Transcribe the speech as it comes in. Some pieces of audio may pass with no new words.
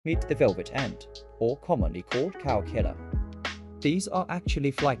Meet the velvet ant, or commonly called cow killer. These are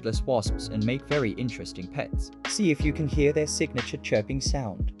actually flightless wasps and make very interesting pets. See if you can hear their signature chirping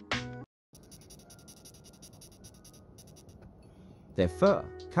sound. Their fur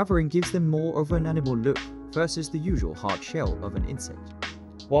covering gives them more of an animal look versus the usual hard shell of an insect.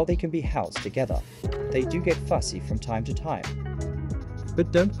 While they can be housed together, they do get fussy from time to time.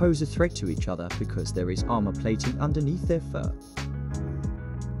 But don't pose a threat to each other because there is armor plating underneath their fur.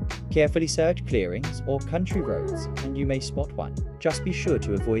 Carefully search clearings or country roads and you may spot one. Just be sure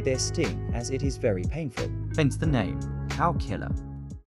to avoid their sting as it is very painful. Hence the name, cow killer.